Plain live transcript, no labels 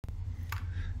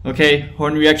Okay,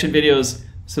 horn reaction videos.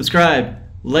 Subscribe,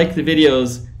 like the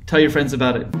videos, tell your friends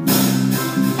about it.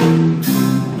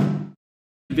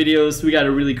 Videos, we got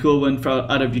a really cool one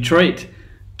out of Detroit.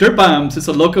 Dirtbombs, it's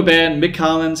a local band. Mick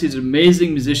Collins, he's an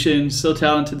amazing musician, so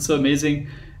talented, so amazing.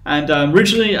 And I'm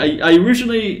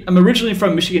originally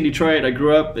from Michigan, Detroit. I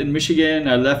grew up in Michigan.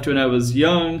 I left when I was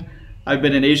young. I've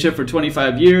been in Asia for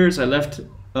 25 years. I left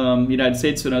the United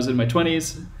States when I was in my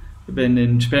 20s. I've been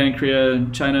in Japan, Korea,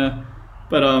 and China.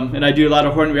 But and I do a lot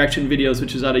of horn reaction videos,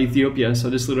 which is out of Ethiopia. So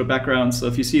just a little background. So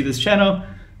if you see this channel,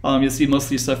 you'll see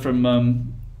mostly stuff from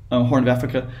Horn of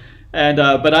Africa. And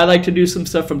but I like to do some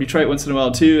stuff from Detroit once in a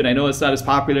while too. And I know it's not as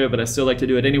popular, but I still like to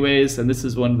do it anyways. And this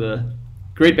is one of the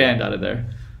great band out of there.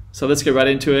 So let's get right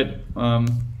into it.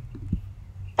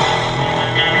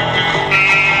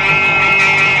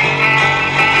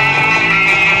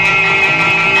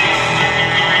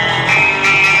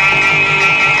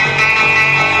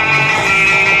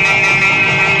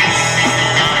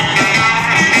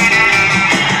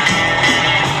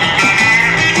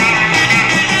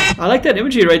 I like that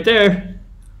imagery right there.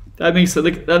 That makes it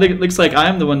look, that looks like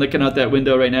I'm the one looking out that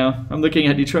window right now. I'm looking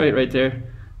at Detroit right there.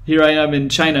 Here I am in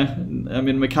China. I'm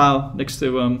in Macau next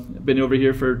to, I've been over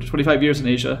here for 25 years in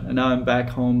Asia, and now I'm back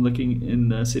home looking in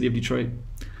the city of Detroit.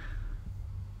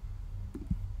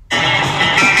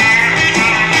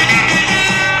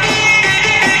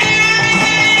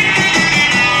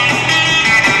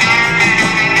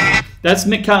 That's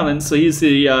Mick Collins, so he's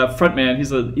the front man. He's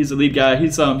the lead guy.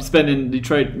 He's been in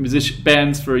Detroit musician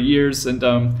bands for years, and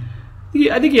I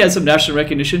think he has some national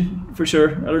recognition for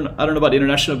sure. I don't know about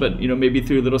international, but maybe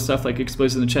through little stuff like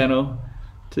Exploits in the Channel,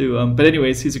 too. But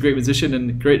anyways, he's a great musician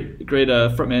and great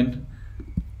front man.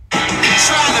 Trying to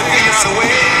figure out a way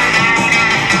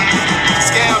to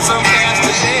scam some cash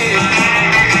today.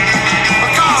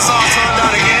 My car's all turned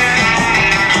out again.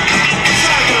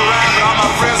 Trying to get around, but all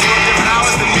my friends work different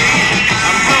hours than me.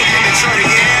 I'm broke in Detroit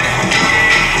again.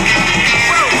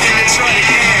 Broke in Detroit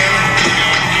again.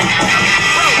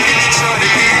 Broke in Detroit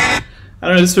again. I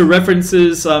don't know, just for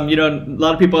references, a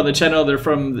lot of people on the channel, they're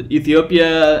from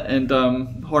Ethiopia and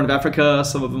Horn of Africa,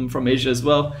 some of them from Asia as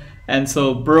well. And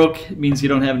so broke means you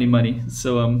don't have any money.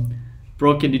 So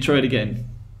broke in Detroit again.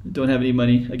 Don't have any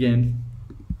money again.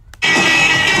 Broke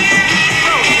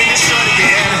in Detroit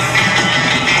again.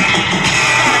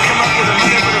 Gotta come up with the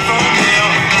money for the phone bill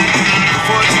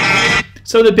before 2 p.m.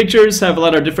 So the pictures have a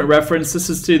lot of different reference.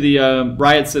 This is to the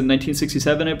riots in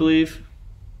 1967, I believe.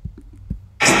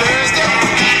 It's Thursday.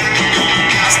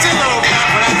 I still don't count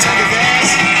when I take a gas.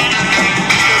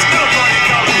 There's nobody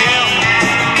calling hell.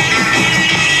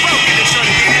 Broke in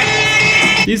Detroit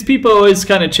again. These people always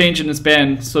kind of change in this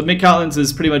band. So Mick Collins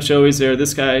is pretty much always there.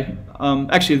 This guy,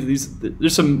 actually,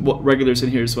 there's some regulars in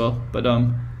here as well, but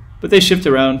they shift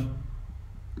around.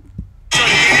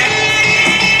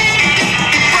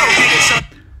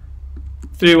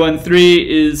 313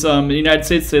 is in the United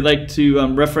States. They like to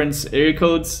reference area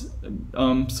codes.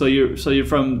 So you're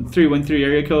from 313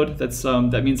 area code. That's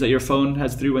that means that your phone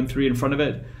has 313 in front of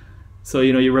it. So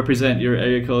you represent your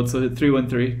area code. So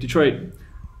 313 Detroit.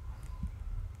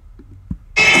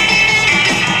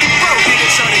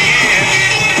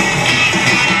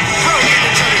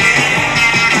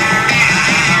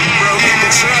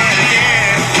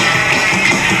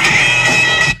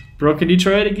 Broken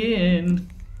Detroit again.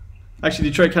 Actually,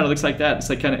 Detroit kind of looks like that. It's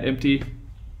like kind of empty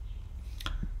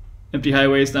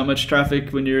highways, not much traffic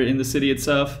when you're in the city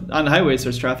itself. On the highways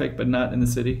there's traffic, but not in the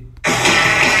city.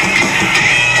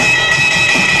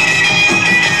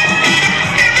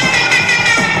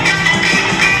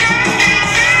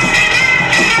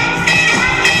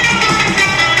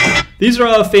 These are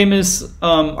all famous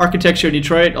architecture in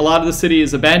Detroit. A lot of the city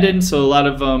is abandoned, so a lot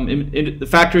of the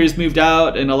factories moved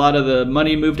out, and a lot of the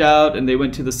money moved out, and they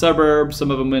went to the suburbs. Some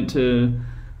of them went to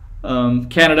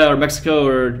Canada or Mexico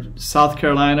or South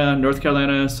Carolina, North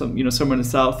Carolina, somewhere in the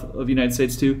south of the United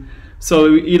States too.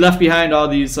 So he left behind all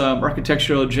these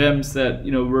architectural gems that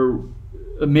were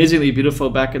amazingly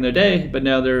beautiful back in their day, but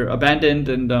now they're abandoned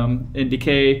and in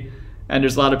decay. And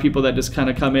there's a lot of people that just kind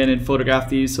of come in and photograph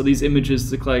these. So these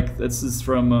images look like this is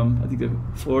from I think the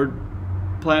Ford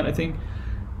plant, I think.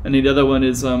 And the other one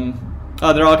is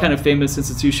they're all kind of famous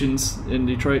institutions in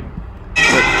Detroit,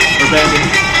 but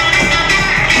abandoned.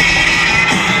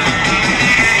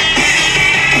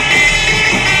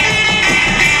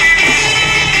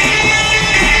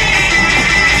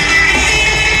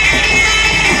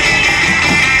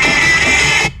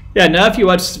 Yeah, now if you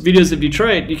watch videos of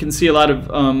Detroit, you can see a lot of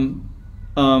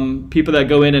people that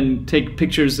go in and take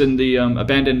pictures in the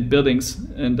abandoned buildings,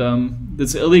 and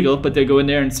it's illegal, but they go in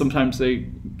there and sometimes they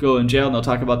go in jail, and they'll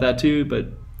talk about that too. But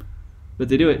but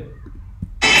they do it.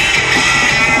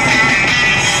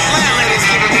 Landlady's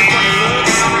giving me funny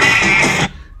looks.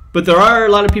 But there are a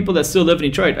lot of people that still live in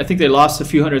Detroit. I think they lost a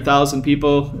few 100,000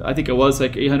 people. I think it was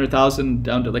like 800,000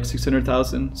 down to like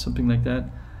 600,000, something like that.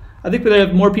 I think they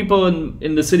have more people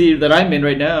in the city that I'm in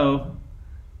right now.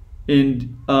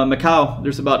 In Macau,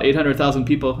 there's about 800,000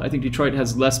 people. I think Detroit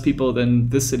has less people than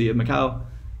this city of Macau.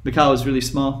 Macau is really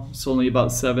small. It's only about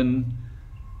 7-10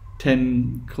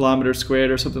 kilometers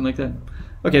squared or something like that.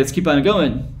 Okay, let's keep on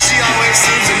going. She always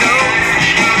seems to know.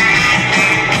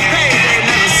 Hey, they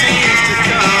never seems to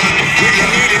come when you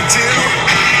need it to.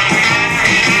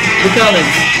 The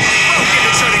Collins.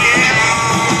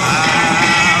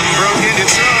 Broke in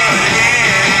Detroit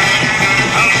again.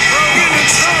 I'm broke in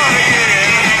Detroit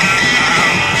again.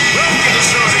 I'm broke in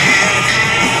Detroit again.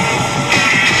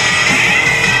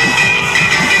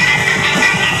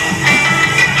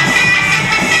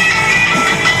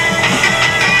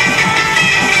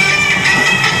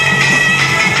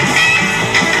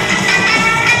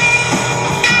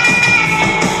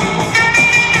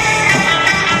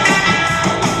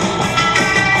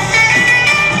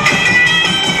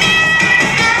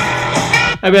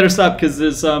 I better stop because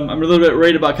there's I'm a little bit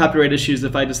worried about copyright issues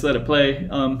if I just let it play.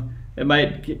 It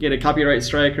might get a copyright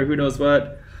strike or who knows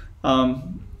what.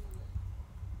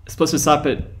 It's supposed to stop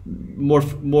it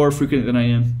more frequent than I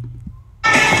am.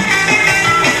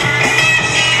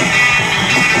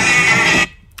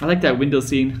 I like that window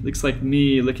scene. Looks like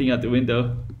me looking out the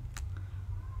window.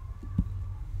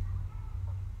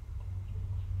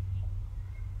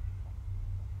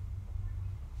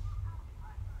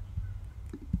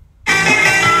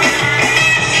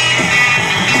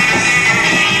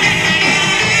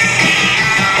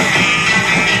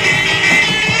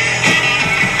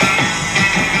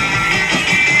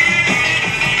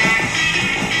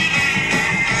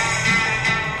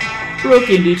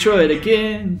 Broken Detroit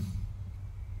again.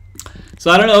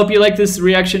 So I don't know, hope you like this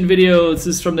reaction video. This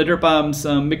is from the Dirtbombs,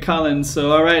 Mick Collins.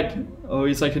 So alright,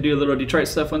 always like to do a little Detroit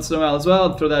stuff once in a while as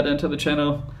well. Throw that into the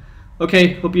channel.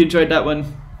 Okay, hope you enjoyed that one.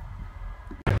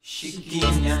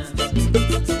 Chiquinha,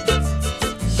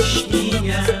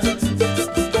 chiquinha.